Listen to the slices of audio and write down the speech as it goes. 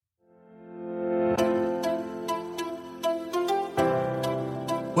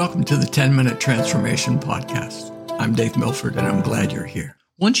Welcome to the 10-Minute Transformation Podcast. I'm Dave Milford, and I'm glad you're here.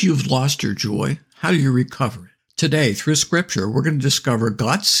 Once you've lost your joy, how do you recover it? Today, through Scripture, we're going to discover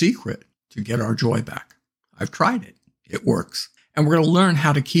God's secret to get our joy back. I've tried it. It works. And we're going to learn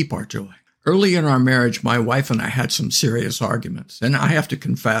how to keep our joy. Early in our marriage, my wife and I had some serious arguments, and I have to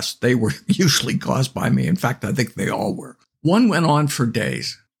confess they were usually caused by me. In fact, I think they all were. One went on for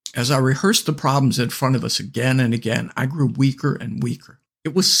days. As I rehearsed the problems in front of us again and again, I grew weaker and weaker.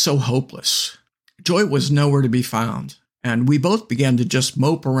 It was so hopeless. Joy was nowhere to be found, and we both began to just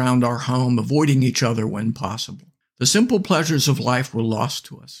mope around our home, avoiding each other when possible. The simple pleasures of life were lost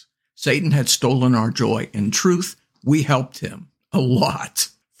to us. Satan had stolen our joy. In truth, we helped him a lot.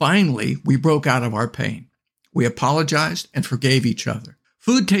 Finally, we broke out of our pain. We apologized and forgave each other.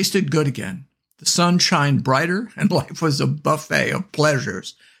 Food tasted good again. The sun shined brighter, and life was a buffet of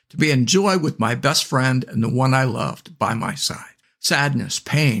pleasures to be enjoyed with my best friend and the one I loved by my side. Sadness,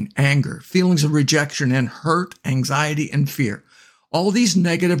 pain, anger, feelings of rejection and hurt, anxiety, and fear. All these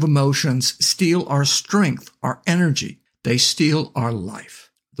negative emotions steal our strength, our energy. They steal our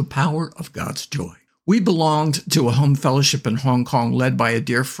life. The power of God's joy. We belonged to a home fellowship in Hong Kong led by a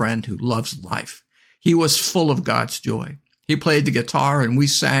dear friend who loves life. He was full of God's joy. He played the guitar and we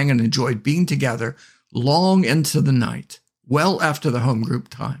sang and enjoyed being together long into the night, well after the home group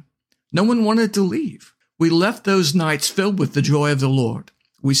time. No one wanted to leave. We left those nights filled with the joy of the Lord.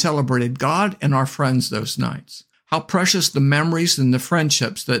 We celebrated God and our friends those nights. How precious the memories and the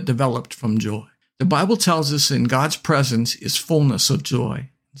friendships that developed from joy. The Bible tells us in God's presence is fullness of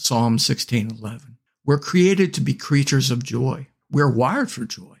joy. Psalm 16:11. We're created to be creatures of joy. We're wired for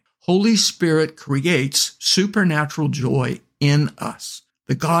joy. Holy Spirit creates supernatural joy in us.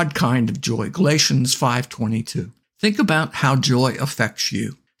 The God kind of joy. Galatians 5:22. Think about how joy affects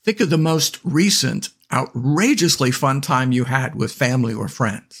you. Think of the most recent outrageously fun time you had with family or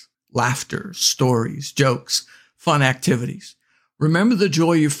friends. Laughter, stories, jokes, fun activities. Remember the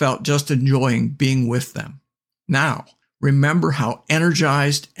joy you felt just enjoying being with them. Now, remember how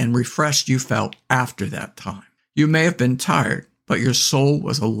energized and refreshed you felt after that time. You may have been tired, but your soul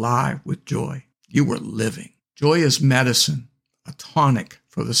was alive with joy. You were living. Joy is medicine, a tonic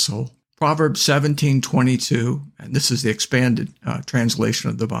for the soul. Proverbs 17:22, and this is the expanded translation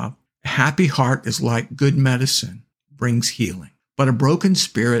of the Bible. A happy heart is like good medicine, brings healing. But a broken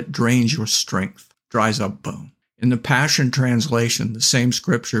spirit drains your strength, dries up bone. In the Passion Translation, the same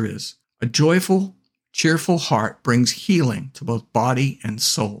scripture is, a joyful, cheerful heart brings healing to both body and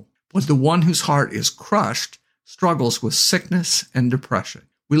soul. But the one whose heart is crushed struggles with sickness and depression.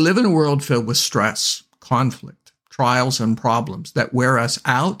 We live in a world filled with stress, conflict, trials, and problems that wear us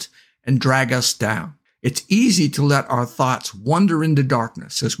out and drag us down. It's easy to let our thoughts wander into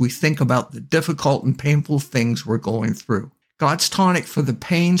darkness as we think about the difficult and painful things we're going through. God's tonic for the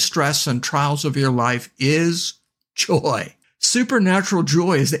pain, stress, and trials of your life is joy. Supernatural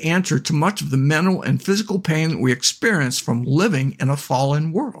joy is the answer to much of the mental and physical pain that we experience from living in a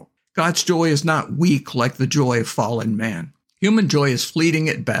fallen world. God's joy is not weak like the joy of fallen man. Human joy is fleeting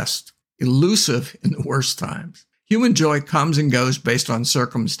at best, elusive in the worst times. Human joy comes and goes based on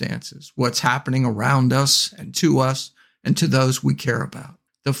circumstances, what's happening around us and to those we care about.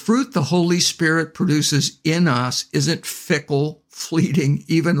 The fruit the Holy Spirit produces in us isn't fickle, fleeting,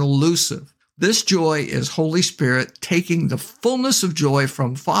 even elusive. This joy is Holy Spirit taking the fullness of joy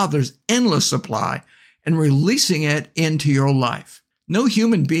from Father's endless supply and releasing it into your life. No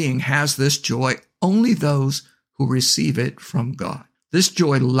human being has this joy, only those who receive it from God. This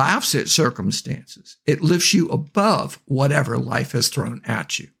joy laughs at circumstances. It lifts you above whatever life has thrown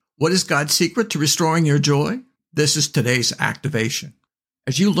at you. What is God's secret to restoring your joy? This is today's activation.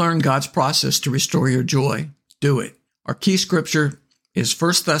 As you learn God's process to restore your joy, do it. Our key scripture is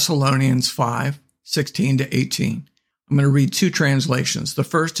 1 Thessalonians 5:16-18. I'm going to read two translations. The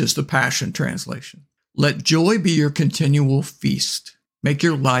first is the Passion Translation. Let joy be your continual feast. Make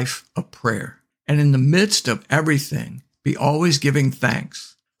your life a prayer. And in the midst of everything, be always giving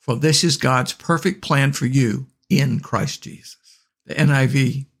thanks, for this is God's perfect plan for you in Christ Jesus. The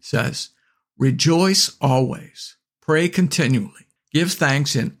NIV says, rejoice always, pray continually, give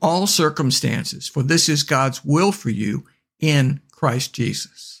thanks in all circumstances, for this is God's will for you in Christ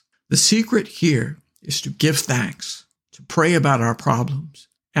Jesus. The secret here is to give thanks, to pray about our problems,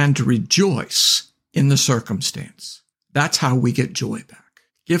 and to rejoice in the circumstance. That's how we get joy back.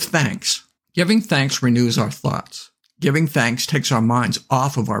 Give thanks. Giving thanks renews our thoughts. Giving thanks takes our minds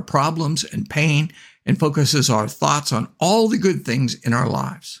off of our problems and pain and focuses our thoughts on all the good things in our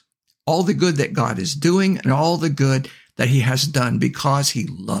lives, all the good that God is doing and all the good that he has done because he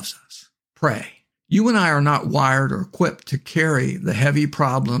loves us. Pray. You and I are not wired or equipped to carry the heavy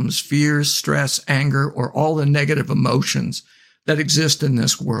problems, fears, stress, anger, or all the negative emotions that exist in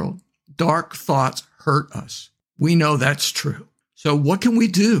this world. Dark thoughts hurt us. We know that's true. So what can we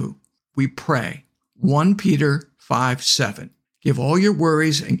do? We pray. 1 Peter 5:7. Give all your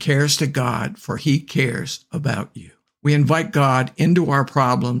worries and cares to God, for He cares about you. We invite God into our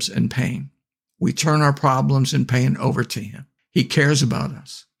problems and pain. We turn our problems and pain over to Him. He cares about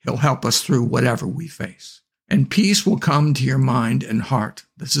us. He'll help us through whatever we face. And peace will come to your mind and heart.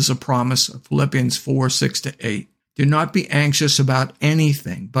 This is a promise of Philippians 4:6-8. Do not be anxious about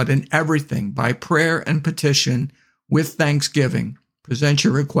anything, but in everything, by prayer and petition, with thanksgiving, present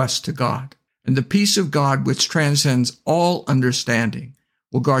your requests to God. And the peace of God, which transcends all understanding,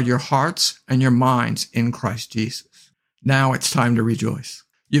 will guard your hearts and your minds in Christ Jesus. Now it's time to rejoice.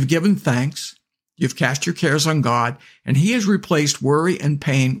 You've given thanks. You've cast your cares on God, and He has replaced worry and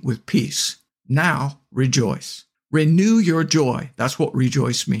pain with peace. Now rejoice. Renew your joy. That's what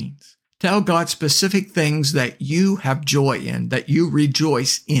rejoice means. Tell God specific things that you have joy in, that you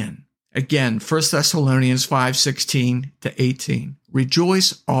rejoice in. Again, 1 Thessalonians 5:16-18.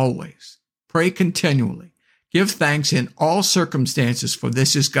 Rejoice always. Pray continually. Give thanks in all circumstances, for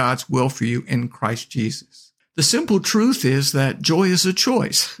this is God's will for you in Christ Jesus. The simple truth is that joy is a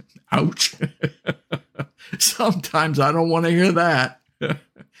choice. Ouch. Sometimes I don't want to hear that.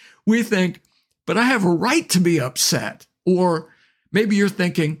 We think, but I have a right to be upset. Or maybe you're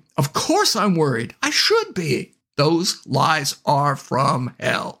thinking, of course I'm worried. I should be. Those lies are from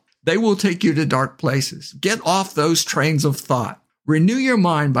hell. They will take you to dark places. Get off those trains of thought. Renew your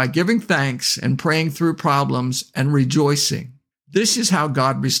mind by giving thanks and praying through problems and rejoicing. This is how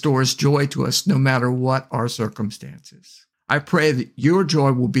God restores joy to us no matter what our circumstances. I pray that your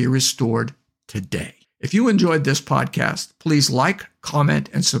joy will be restored today. If you enjoyed this podcast, please like, comment,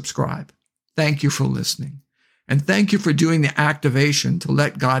 and subscribe. Thank you for listening. And thank you for doing the activation to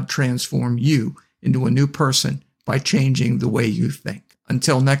let God transform you into a new person by changing the way you think.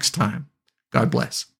 Until next time, God bless.